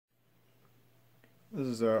This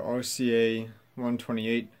is a RCA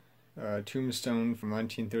 128 tombstone from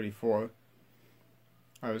 1934.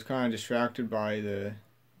 I was kind of distracted by the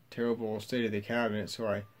terrible state of the cabinet, so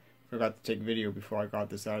I forgot to take video before I got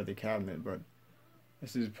this out of the cabinet, but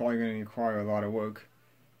this is probably going to require a lot of work.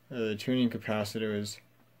 The tuning capacitor is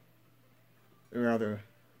rather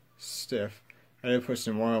stiff. I did put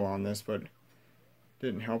some oil on this, but it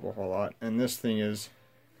didn't help a whole lot. And this thing is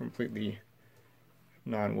completely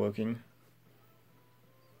non-working.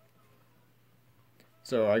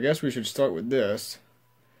 So I guess we should start with this,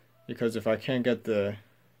 because if I can't get the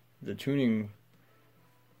tuning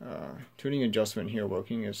adjustment here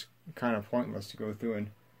working, it's kind of pointless to go through and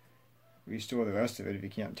restore the rest of it if you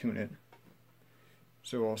can't tune it.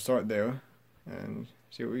 So we'll start there and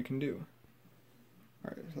see what we can do.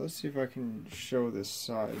 Alright, so let's see if I can show this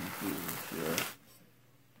side view here.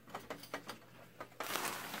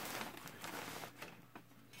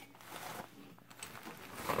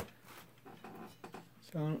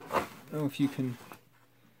 So I don't know if you can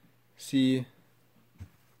see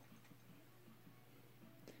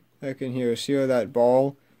back in here. See that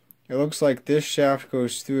ball? It looks like this shaft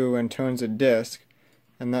goes through and turns a disc,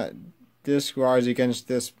 and that disc rides against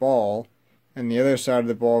this ball, and the other side of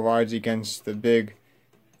the ball rides against the big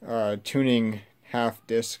tuning half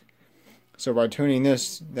disc. So by tuning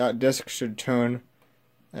this, that disc should turn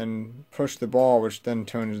and push the ball, which then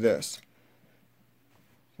turns this.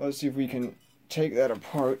 So let's see if we can take that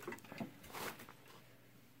apart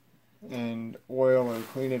and oil or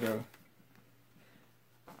clean it or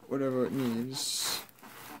whatever it needs.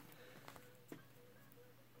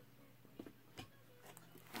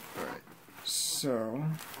 Alright, so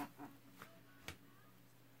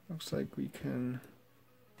looks like we can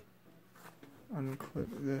unclip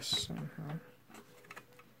this somehow.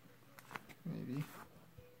 Maybe.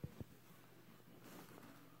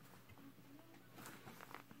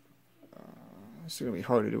 It's going to be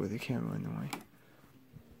hard to do with the camera in the way.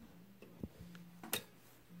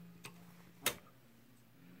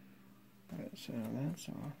 Alright, so that's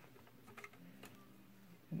off.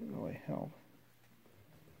 Didn't really help.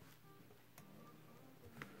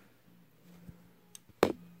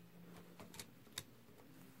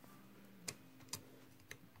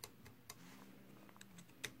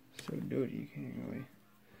 So dirty you can't really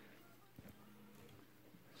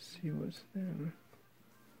see what's there.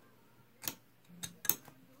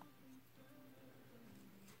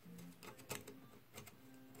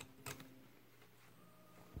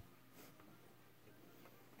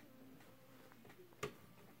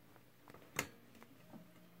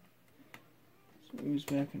 Moves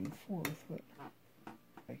back and forth, but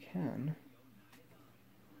I can.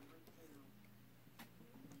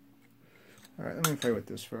 Alright, let me play with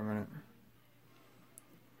this for a minute.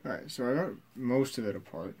 Alright, so I got most of it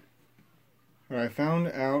apart. What I found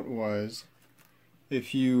out was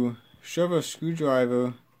if you shove a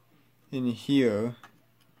screwdriver in here,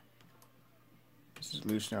 this is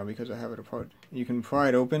loose now because I have it apart, you can pry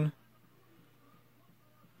it open.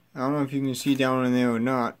 I don't know if you can see down in there or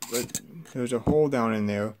not, but there's a hole down in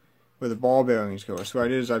there where the ball bearings go. So what I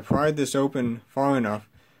did is I pried this open far enough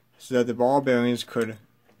so that the ball bearings could...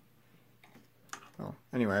 Well,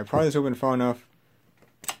 anyway, I pried this open far enough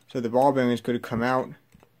so the ball bearings could come out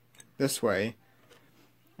this way.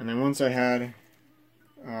 And then once I had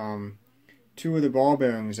two of the ball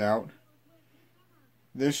bearings out,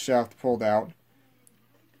 this shaft pulled out,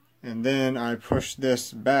 and then I pushed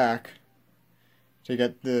this back to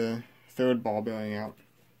get the third ball bearing out.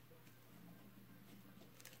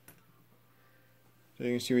 So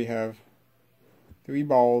you can see we have 3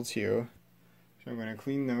 balls here. So I'm going to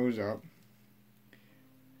clean those up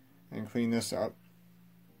and clean this up.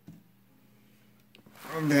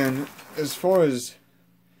 And then as far as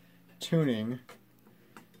tuning,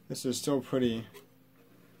 this is still pretty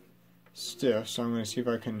stiff, so I'm going to see if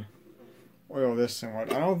I can oil this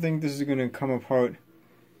somewhat. I don't think this is going to come apart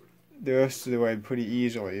the rest of the way pretty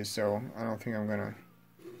easily, so I don't think I'm gonna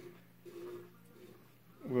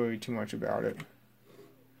worry too much about it.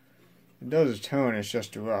 It does turn, it's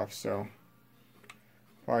just rough, so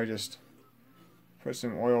probably just put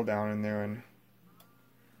some oil down in there and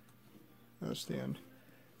that's the end.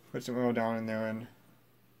 Put some oil down in there and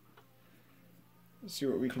see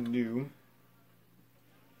what we can do.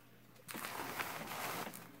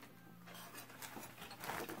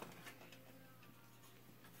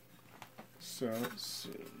 So let's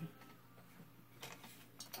see.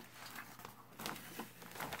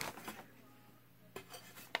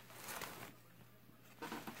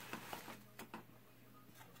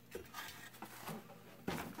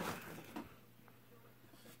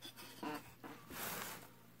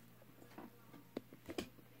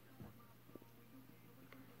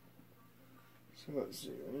 So let's see,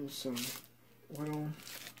 I need some oil.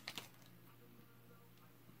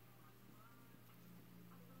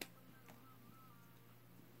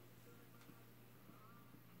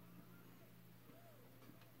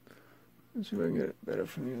 Let's see if I can get it better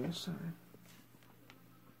from the other side.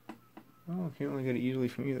 Oh, I can't really get it easily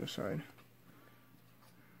from either side.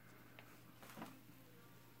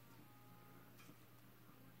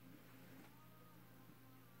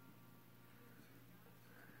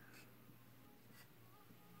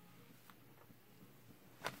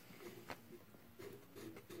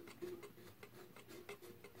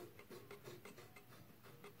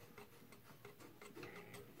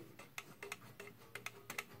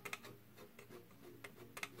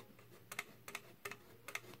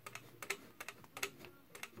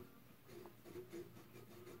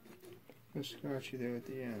 Just scratchy there at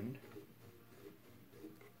the end.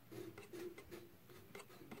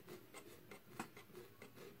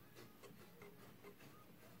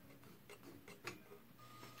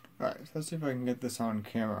 Alright, so let's see if I can get this on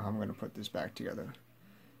camera, how I'm going to put this back together.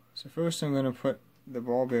 So first I'm going to put the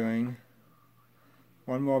ball bearing,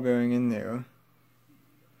 one ball bearing in there,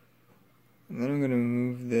 and then I'm going to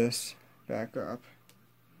move this back up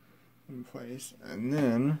in place, and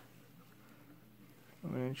then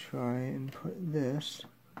I'm going to try and put this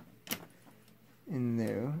in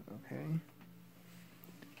there, okay.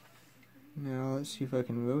 Now let's see if I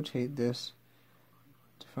can rotate this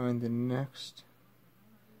to find the next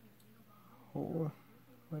hole.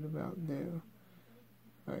 What about there?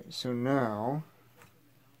 Alright, so now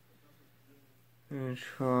I'm going to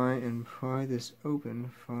try and pry this open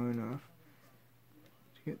far enough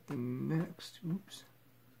to get the next, oops,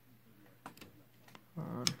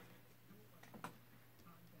 on.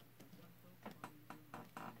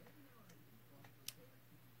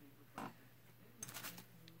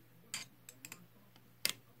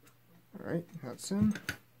 Alright, that's in.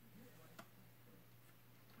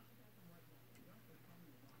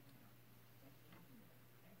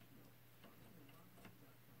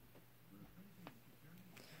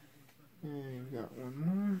 And we've got one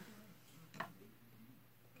more.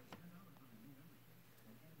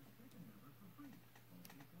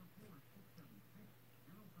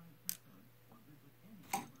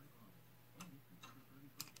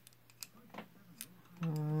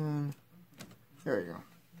 And there we go.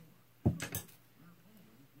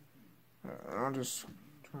 I'll just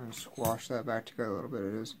try and squash that back together a little bit.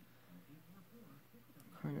 It is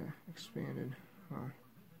kind of expanded. Well,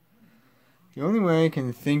 the only way I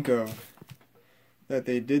can think of that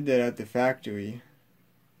they did that at the factory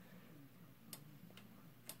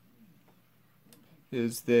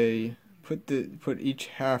is they put each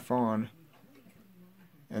half on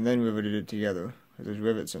and then riveted it together, because there's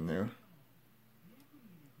rivets in there.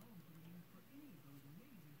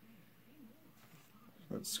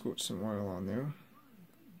 Let's squirt some oil on there.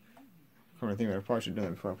 I think I probably should have done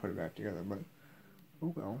that before I put it back together, but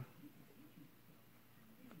oh well.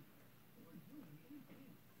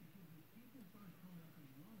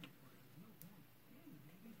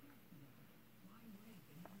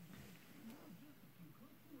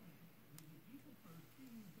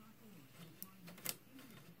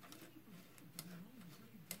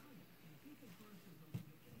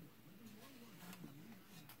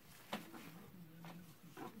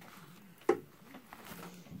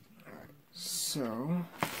 So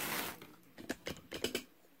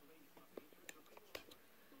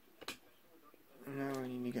now I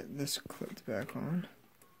need to get this clipped back on.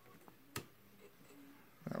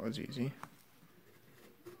 That was easy.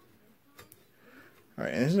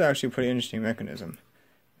 Alright, and this is actually a pretty interesting mechanism.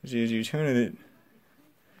 As you turn it, it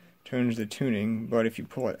turns the tuning, but if you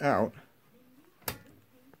pull it out,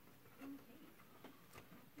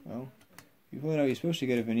 well, if you pull it out, you're supposed to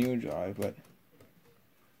get a veneer drive, but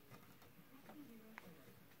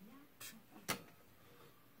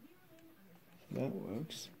that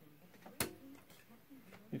works.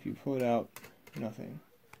 If you pull it out, nothing.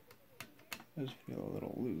 It does feel a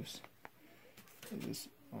little loose. Is this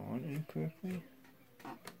on incorrectly?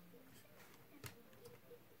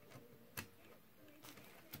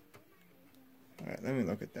 Alright, let me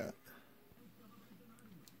look at that.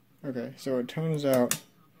 Okay, so it turns out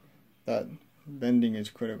that bending is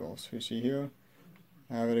critical. So you see here,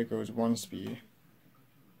 I have it goes one speed.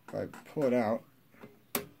 If I pull it out,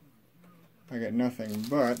 I get nothing,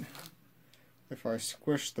 but if I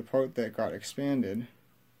squish the part that got expanded,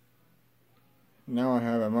 now I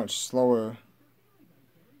have a much slower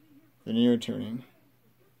veneer tuning.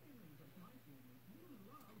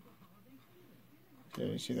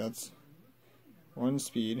 Okay, you see that's one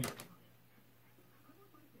speed.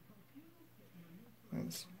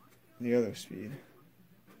 That's the other speed.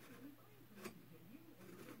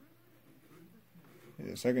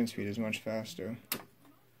 The second speed is much faster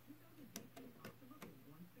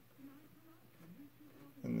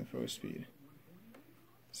than the first speed.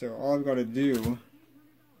 So all I've got to do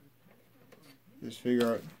is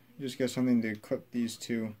figure out, just get something to clip these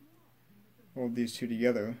two, hold these two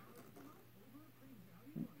together.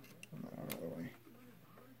 Out of the way.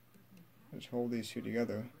 Just hold these two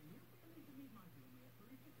together.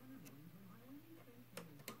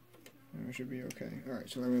 And we should be okay. Alright,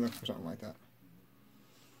 so let me look for something like that.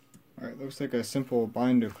 Alright, looks like a simple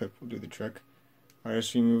binder clip will do the trick. I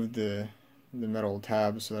just removed the metal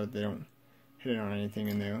tabs so that they don't hit it on anything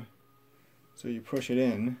in there. So you push it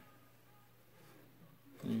in,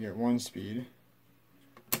 and you get one speed,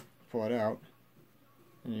 pull it out,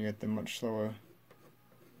 and you get the much slower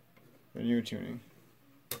than your tuning.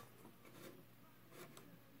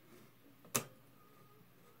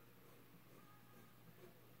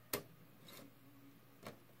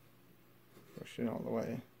 Push it all the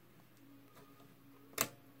way.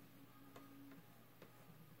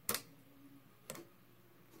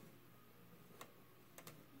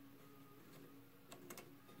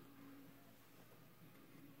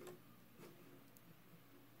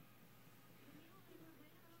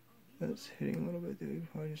 That's hitting a little bit there, you can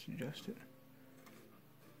probably just adjust it.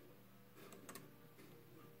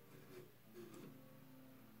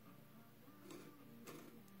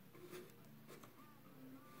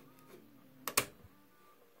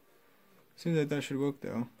 Seems like that should work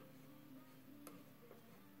though.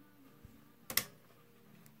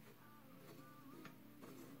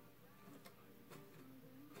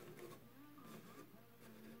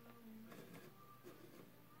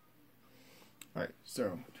 Alright,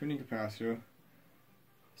 so tuning capacitor,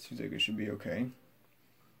 seems like it should be okay.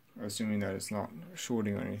 Assuming that it's not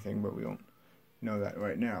shorting or anything, but we don't know that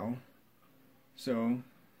right now. So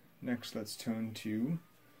next let's turn to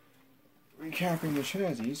recapping the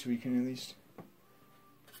chassis so we can at least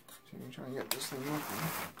try and get this thing working.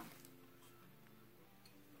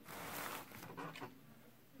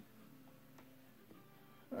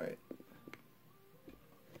 Alright.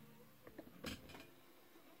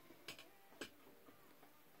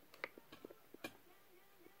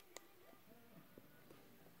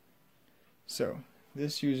 So,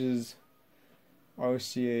 this uses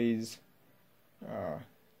RCA's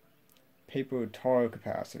paper tar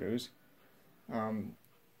capacitors.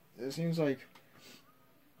 It seems like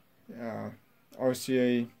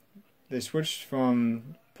RCA, they switched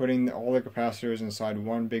from putting all the capacitors inside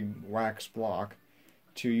one big wax block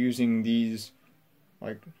to using these,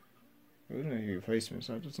 like, those are replacements,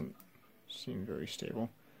 so it doesn't seem very stable.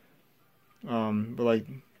 But like,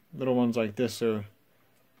 little ones like this are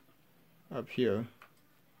up here.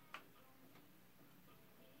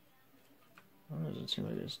 Well, it doesn't seem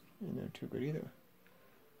like it's in there too good either.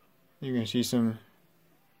 You can see some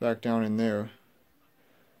back down in there.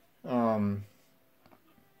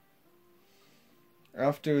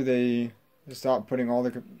 After they stopped putting all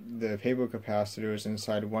the paper capacitors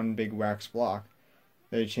inside one big wax block,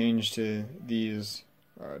 they changed to these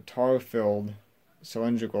tar-filled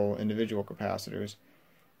cylindrical individual capacitors,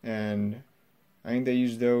 and I think they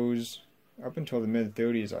used those up until the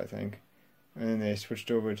mid-30s, I think, and then they switched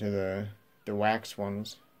over to the wax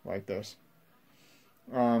ones like this.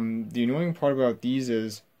 The annoying part about these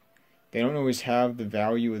is they don't always have the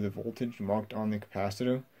value of the voltage marked on the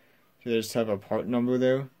capacitor, so they just have a part number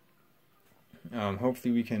there.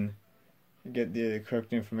 Hopefully we can get the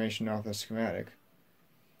correct information off the schematic.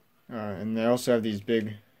 And they also have these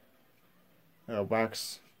big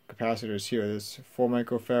wax capacitors here. There's 4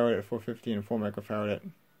 microfarad at 450 and 4 microfarad at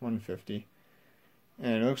 150.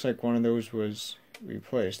 And it looks like one of those was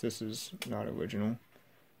replaced. This is not original.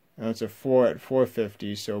 And it's a 4 at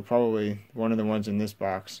 450, so probably one of the ones in this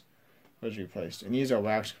box was replaced. And these are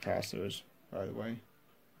wax capacitors, by the way.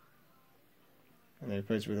 And they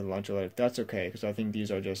replaced with a electrolytic. That's okay, because I think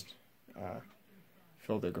these are just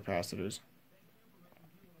filter capacitors.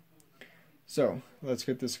 So, let's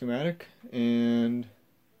get the schematic, and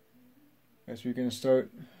I guess we can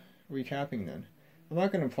start recapping then. I'm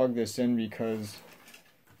not going to plug this in because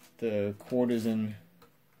the cord is in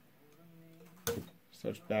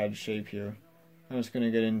such bad shape here. I'm just going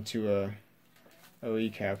to get into a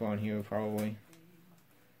recap on here probably.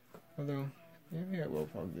 Although, maybe I will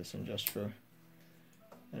plug this in just for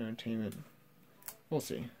entertainment. We'll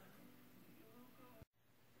see.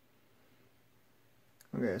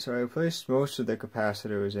 Okay, so I replaced most of the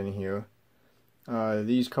capacitors in here.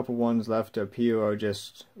 These couple ones left up here are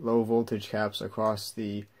just low voltage caps across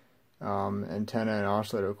the antenna and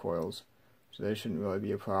oscillator coils. so they shouldn't really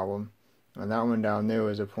be a problem. And that one down there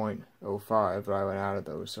was a 0.05, but I ran out of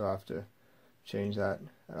those, so I'll have to change that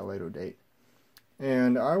at a later date.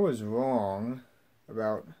 And I was wrong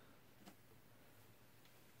about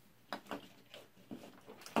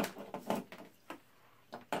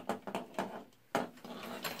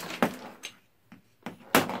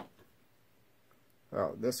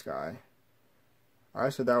this guy. I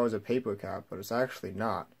said that was a paper cap, but it's actually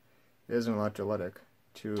not. It is an electrolytic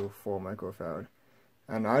to 4 microfarad.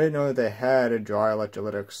 And I didn't know that they had a dry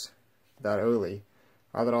electrolytics that early.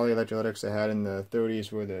 I thought all the electrolytics they had in the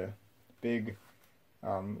 30s were the big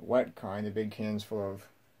wet kind, the big cans full of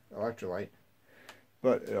electrolyte.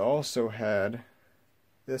 But it also had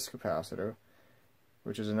this capacitor,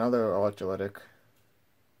 which is another electrolytic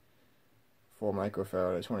 4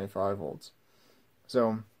 microfarad at 25 volts.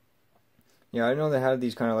 So, yeah, I didn't know they had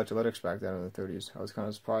these kind of electrolytics back then in the 30s. I was kind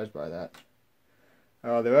of surprised by that.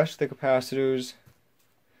 The rest of the capacitors,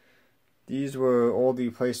 these were all the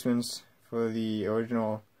replacements for the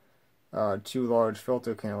original 2 large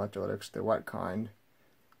filter can electrolytics, the wet kind.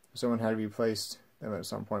 Someone had to replace them at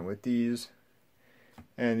some point with these.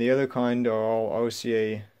 And the other kind are all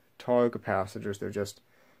RCA tar capacitors. They're just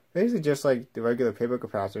basically just like the regular paper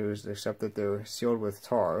capacitors, except that they're sealed with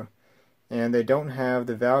tar. And they don't have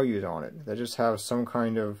the values on it. They just have some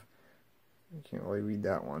kind of, I can't really read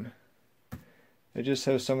that one. They just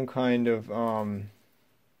have some kind of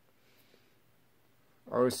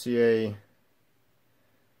RCA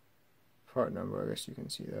part number, I guess you can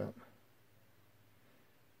see that.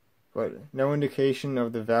 But no indication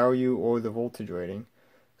of the value or the voltage rating.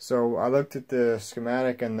 So I looked at the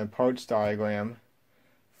schematic and the parts diagram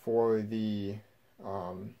for the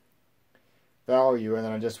value, and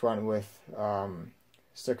then I just went with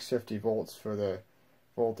 650 volts for the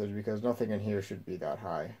voltage, because nothing in here should be that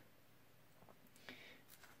high.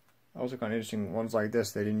 Also kind of interesting, ones like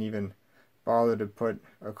this, they didn't even bother to put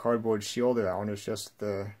a cardboard shield around. It's just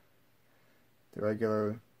the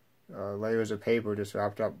regular layers of paper just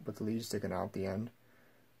wrapped up with the leads sticking out the end.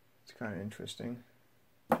 It's kind of interesting.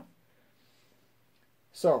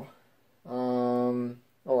 So, oh,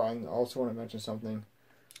 I also want to mention something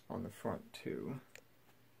on the front too.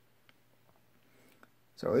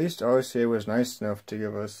 So at least RCA was nice enough to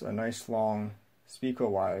give us a nice long speaker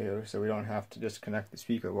wire here, so we don't have to disconnect the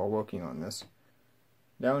speaker while working on this.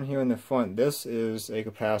 Down here in the front, this is a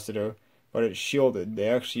capacitor, but it's shielded. They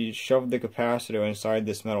actually shoved the capacitor inside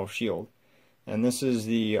this metal shield. And this is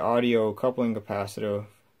the audio coupling capacitor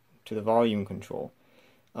to the volume control.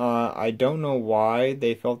 I don't know why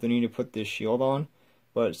they felt the need to put this shield on,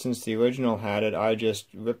 but since the original had it, I just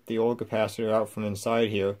ripped the old capacitor out from inside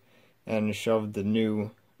here and shoved the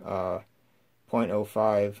new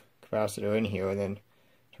 0.05 capacitor in here, and then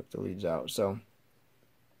took the leads out. So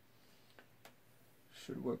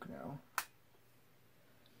should work now.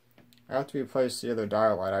 I have to replace the other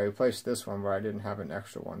dial light. I replaced this one, but I didn't have an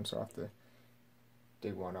extra one, so I'll have to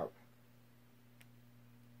dig one up.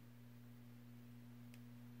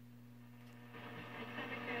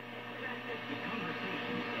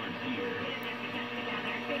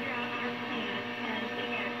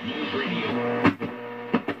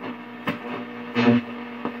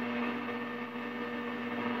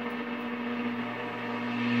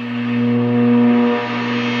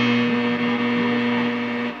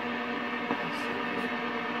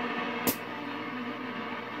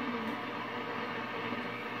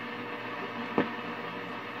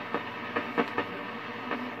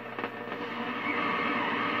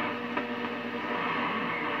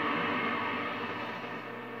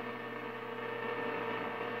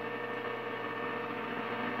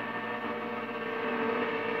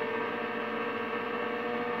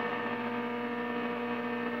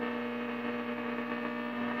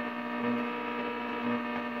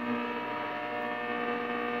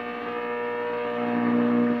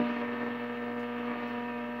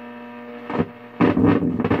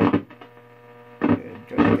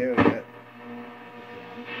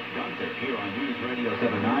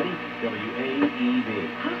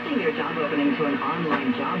 Posting your job opening to an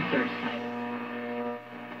online job search site.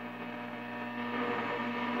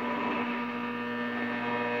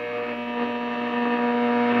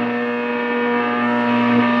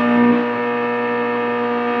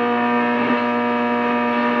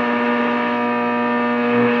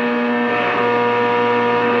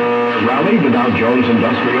 Rally, the Dow Jones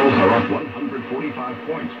Industrials are up 140. 45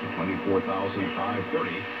 points to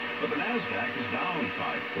 24,530. But the NASDAQ is down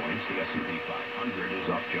 5 points. The S&P 500 is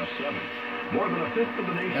up just 7. More than a fifth of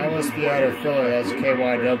the nation's That must be out of Philly. That's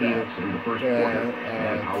KYW.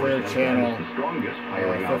 Clear Channel. the strongest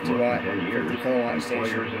hiring 50 outlook watt, in 10 years. 50 kilowatt station.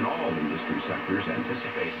 Employers in all industry sectors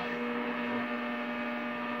anticipate.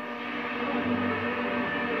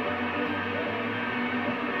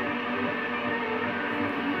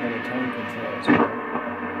 And the tone control as well.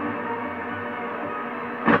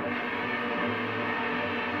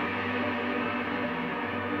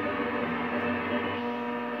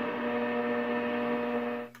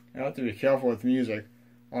 I have to be careful with music.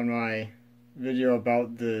 On my video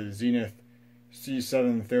about the Zenith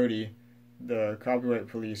C730, the copyright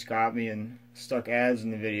police got me and stuck ads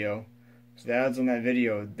in the video. So the ads on that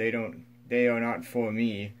video, they are not for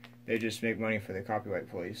me. They just make money for the copyright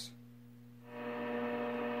police.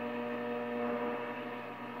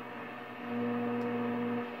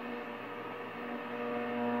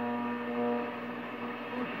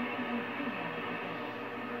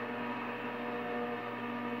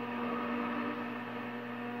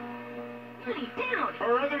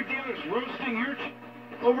 Are other dealers roasting your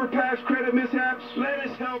overpass credit mishaps? Let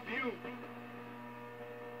us help you.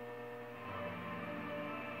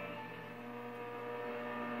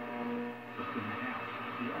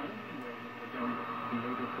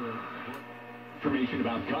 Information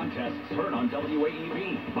about contests heard on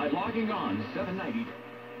WAEB by logging on 790.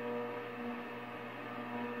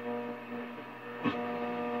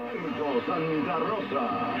 Santa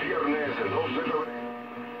Rosa. Viernes 2 de febrero.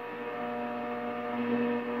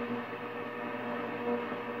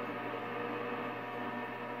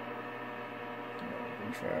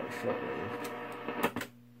 Try out a shortwave.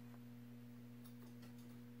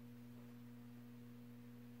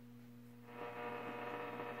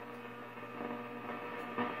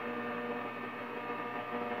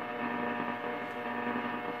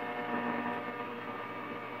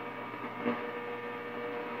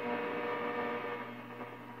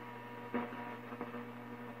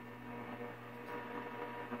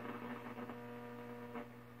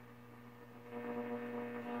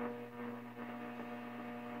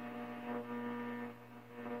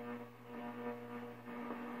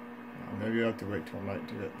 Maybe I'll have to wait till night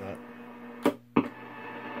to get that.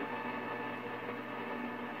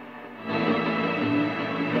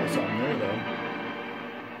 Got something there though.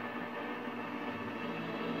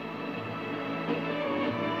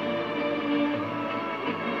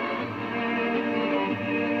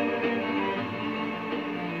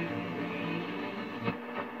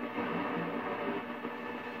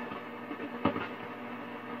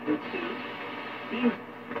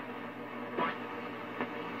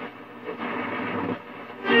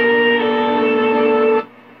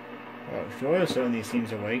 Joya certainly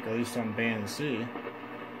seems awake, at least on band C.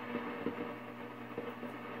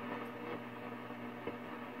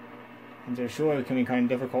 And so Joya can be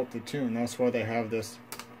kind of difficult to tune. That's why they have this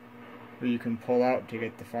where you can pull out to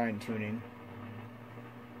get the fine tuning.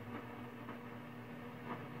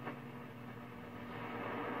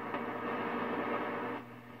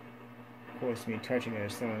 Of course, me touching it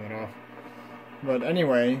is throwing it off. But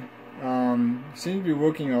anyway, seems to be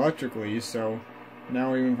working electrically, so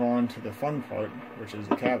now we move on to the fun part, which is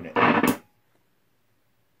the cabinet.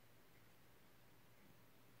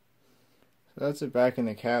 So that's it back in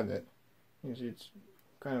the cabinet. You see it's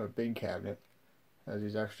kind of a big cabinet. It has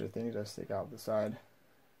these extra things that stick out the side.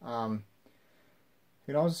 You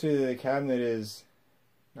can also see that the cabinet is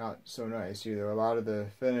not so nice either. A lot of the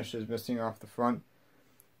finish is missing off the front.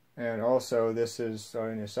 And also this is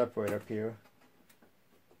starting to separate up here.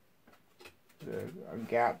 A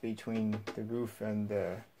gap between the roof and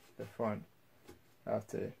the front. I have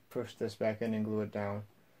to push this back in and glue it down.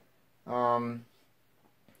 So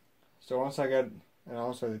once I get, and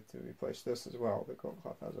also to replace this as well, the coat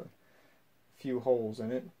cloth has a few holes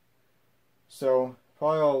in it. So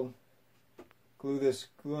probably I'll glue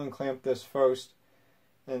and clamp this first,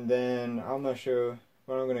 and then I'm not sure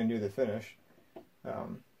when I'm going to do the finish.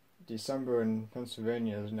 December in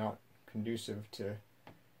Pennsylvania is not conducive to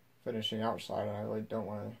finishing outside, and I really don't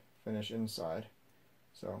want to finish inside,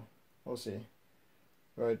 so we'll see.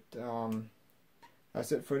 But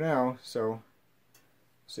that's it for now, so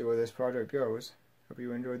see where this project goes. Hope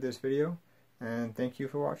you enjoyed this video, and thank you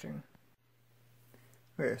for watching.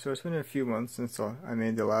 Okay, so it's been a few months since I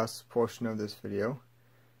made the last portion of this video.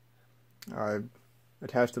 I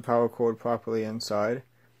attached the power cord properly inside,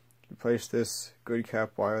 replaced this good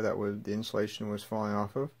cap wire that the insulation was falling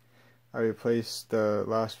off of. I replaced the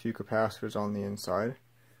last few capacitors on the inside.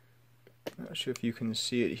 I'm not sure if you can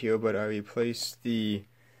see it here, but I replaced the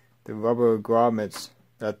the rubber grommets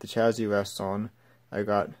that the chassis rests on, I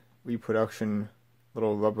got reproduction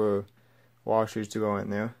little rubber washers to go in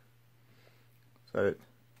there, so that it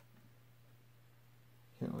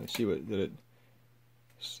can't really see what that it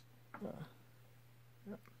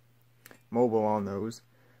mobile on those.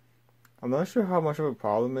 I'm not sure how much of a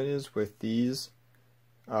problem it is with these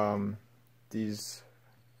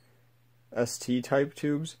ST type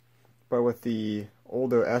tubes, but with the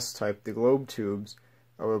older S type, the globe tubes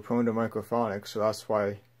were prone to microphonics, so that's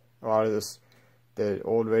why a lot of the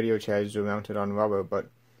old radio chassis are mounted on rubber. But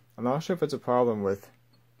I'm not sure if it's a problem with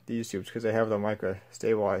these tubes because they have the micro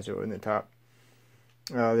stabilizer in the top.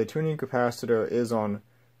 The tuning capacitor is on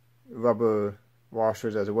rubber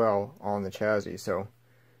washers as well on the chassis, so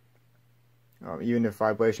even if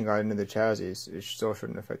vibration got into the chassis, it still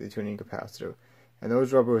shouldn't affect the tuning capacitor. And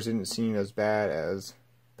those rubbers didn't seem as bad as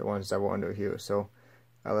the ones that were under here, so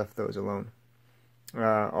I left those alone.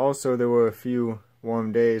 Also, there were a few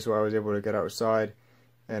warm days where I was able to get outside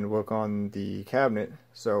and work on the cabinet,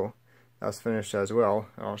 so that's finished as well,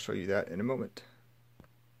 and I'll show you that in a moment.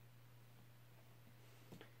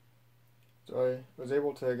 So I was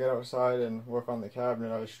able to get outside and work on the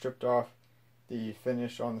cabinet. I stripped off the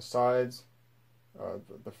finish on the sides,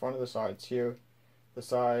 the front of the sides here, the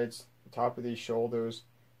sides, the top of these shoulders,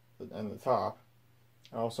 and the top,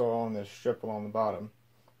 and also on the strip along the bottom,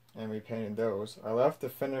 and repainted those. I left the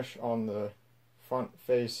finish on the front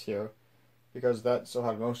face here because that still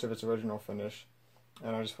had most of its original finish,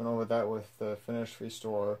 and I just went over that with the finish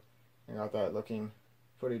restorer and got that looking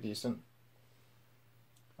pretty decent.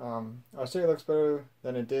 I'll say it looks better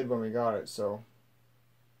than it did when we got it, so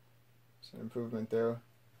it's an improvement there.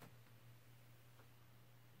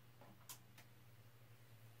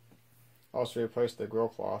 Also replaced the grill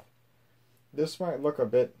cloth. This might look a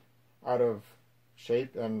bit out of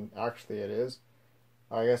shape, and actually it is.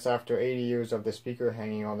 I guess after 80 years of the speaker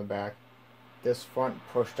hanging on the back, this front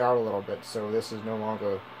pushed out a little bit, so this is no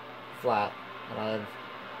longer flat, and I have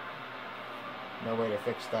no way to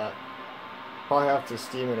fix that. Probably have to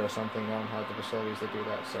steam it or something. I don't have the facilities to do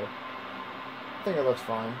that, so I think it looks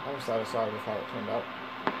fine. I'm satisfied with how it turned out.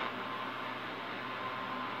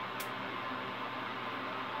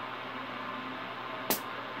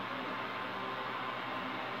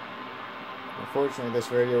 Unfortunately, this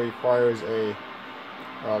radio requires a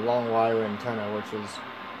long wire antenna, which is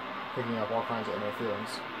picking up all kinds of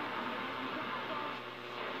interference.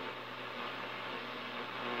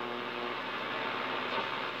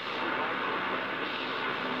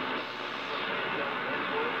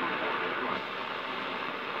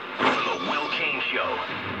 Show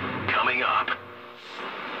coming up.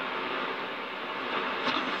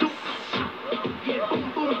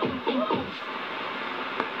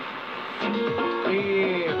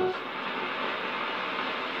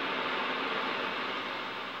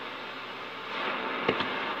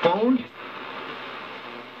 Phone?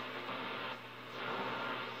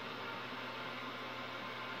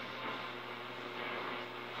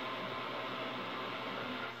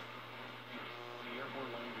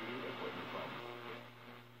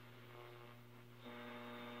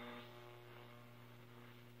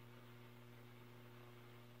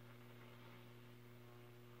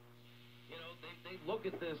 They look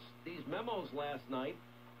at these memos last night.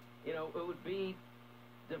 You know, it would be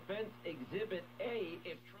Defense Exhibit A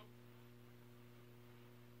if Trump.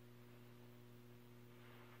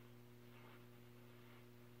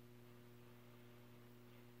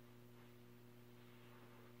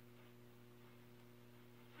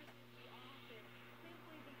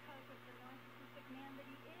 Simply because of the narcissistic man that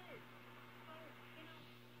he is. So, you know.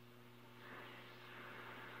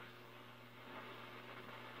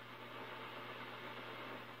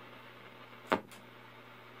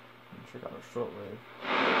 Check out a shortwave.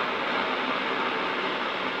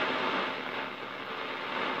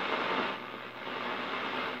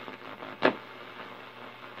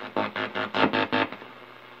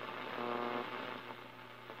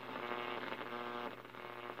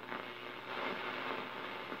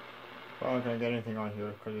 Well, I'm not going to get anything on here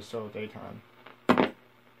because it's still daytime.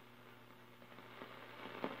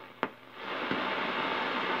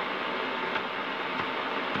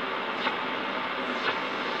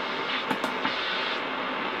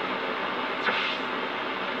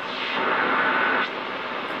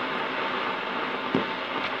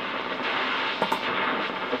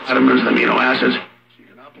 Vitamins, amino acids. So you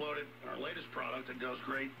can upload it. Our latest product that goes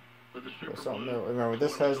great with the super. Something new. Remember,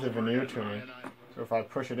 this has the veneer tuning, so if I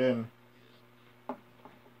push it in,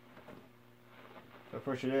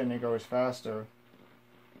 it goes faster.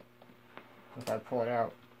 If I pull it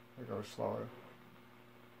out, it goes slower.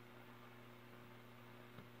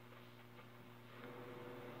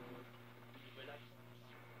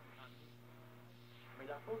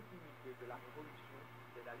 continuité de la révolution,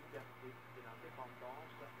 de la liberté, de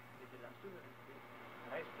l'indépendance et de la souveraineté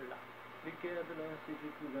reste là. Les cœurs de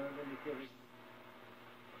l'Institut Poulain de l'éternité.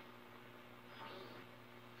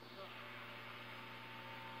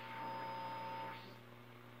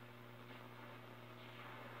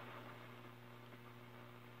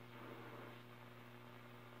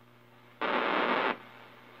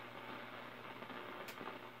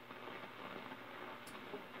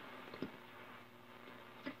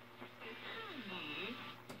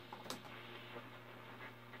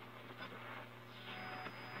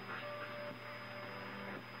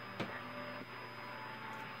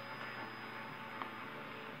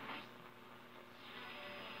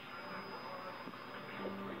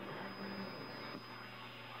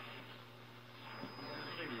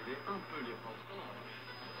 Un peu les chansons,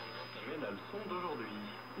 ça met la leçon d'aujourd'hui.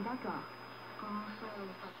 D'accord. Commençons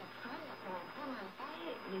par personne. Pour l'instant,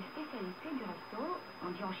 les spécialités du resto,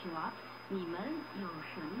 on dit en chinois, 你们有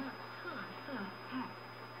什么特色菜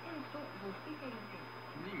Quelles sont vos spécialités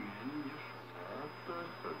你们有什么特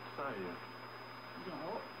色菜呀？有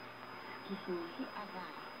qui signifie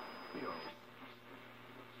hasard. 有。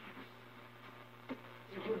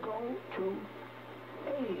 You go to A.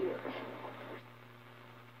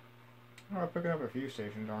 I'm picking up a few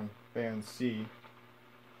stations on band C.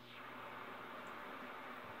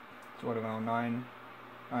 It's what, around 9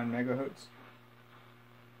 megahertz?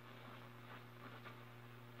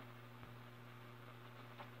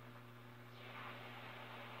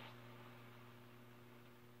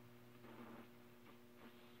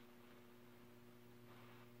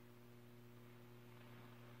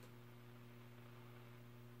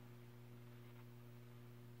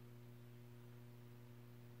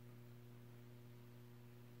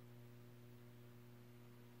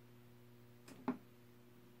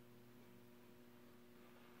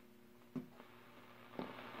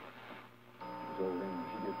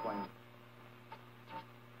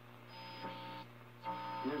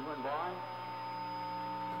 Years went by.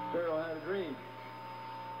 Pharaoh had a dream.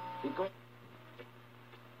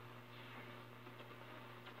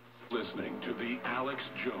 Listening to The Alex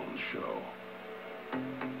Jones Show.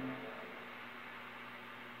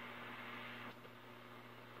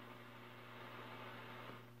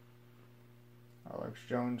 Alex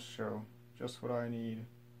Jones Show. Just what I need.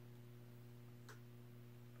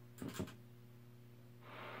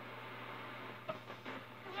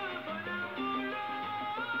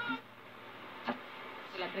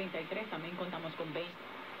 La 33 también contamos con 20.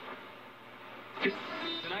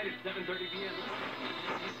 Tonight at 7:30 p.m.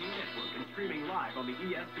 ESPN Network and streaming live on the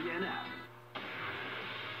ESPN app.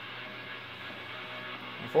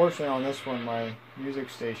 Unfortunately on this one my music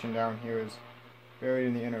station down here is buried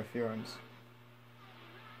in the interference.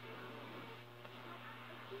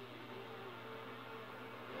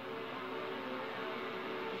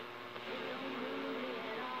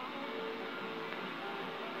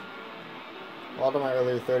 A lot of my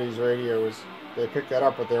early 30s radios, they pick that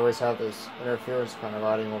up, but they always have this interference kind of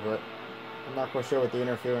riding over it. I'm not quite sure what the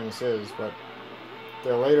interference is, but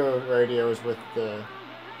the later radios with the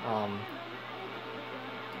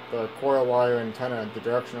coil wire antenna, the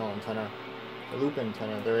directional antenna, the loop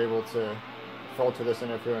antenna, they're able to filter this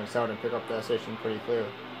interference out and pick up that station pretty clear.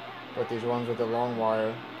 But these ones with the long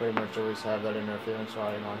wire pretty much always have that interference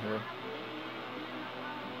riding on here.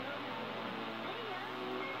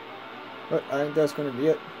 But I think that's going to be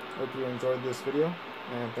it. Hope you enjoyed this video,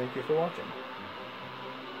 and thank you for watching.